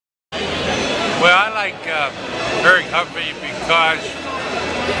Well, I like Eric Hovde because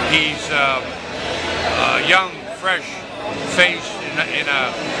he's a young, fresh face in a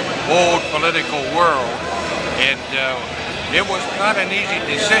old political world, and it was not an easy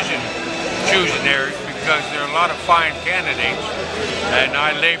decision choosing Eric because there are a lot of fine candidates, and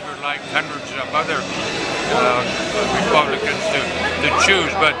I labored like hundreds of other Republicans to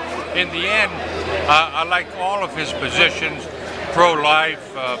choose. But in the end, I like all of his positions: pro-life,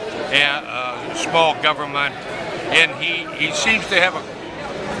 small government, and he seems to have a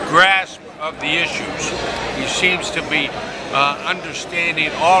grasp of the issues. He seems to be understanding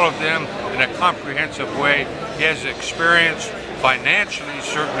all of them in a comprehensive way. He has experience financially,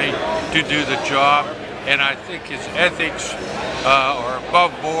 certainly, to do the job, and I think his ethics are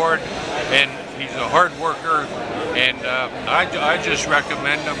above board, and he's a hard worker, and I just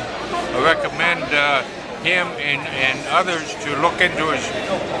recommend him. I recommend him and others to look into his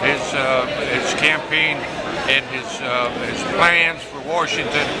campaign and his plans for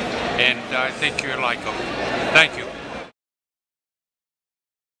Washington, and I think you'll like him. Thank you.